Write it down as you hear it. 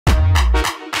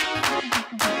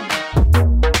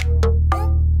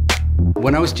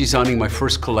When I was designing my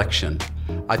first collection,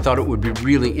 I thought it would be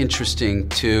really interesting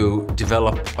to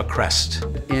develop a crest.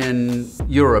 In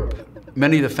Europe,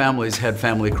 many of the families had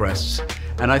family crests,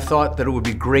 and I thought that it would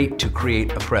be great to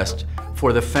create a crest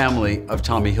for the family of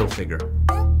Tommy Hilfiger.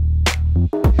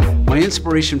 My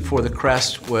inspiration for the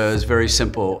crest was very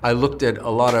simple. I looked at a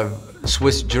lot of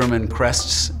Swiss-German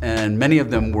crests, and many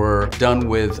of them were done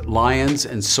with lions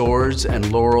and swords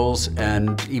and laurels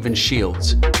and even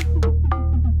shields.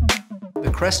 The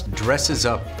crest dresses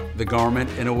up the garment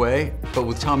in a way, but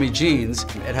with Tommy jeans,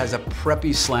 it has a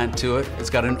preppy slant to it. It's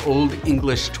got an old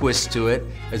English twist to it.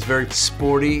 It's very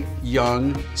sporty,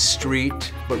 young,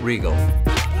 street, but regal.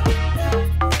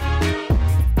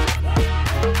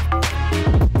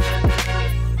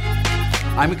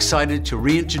 I'm excited to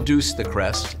reintroduce the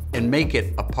crest and make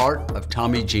it a part of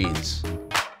Tommy jeans.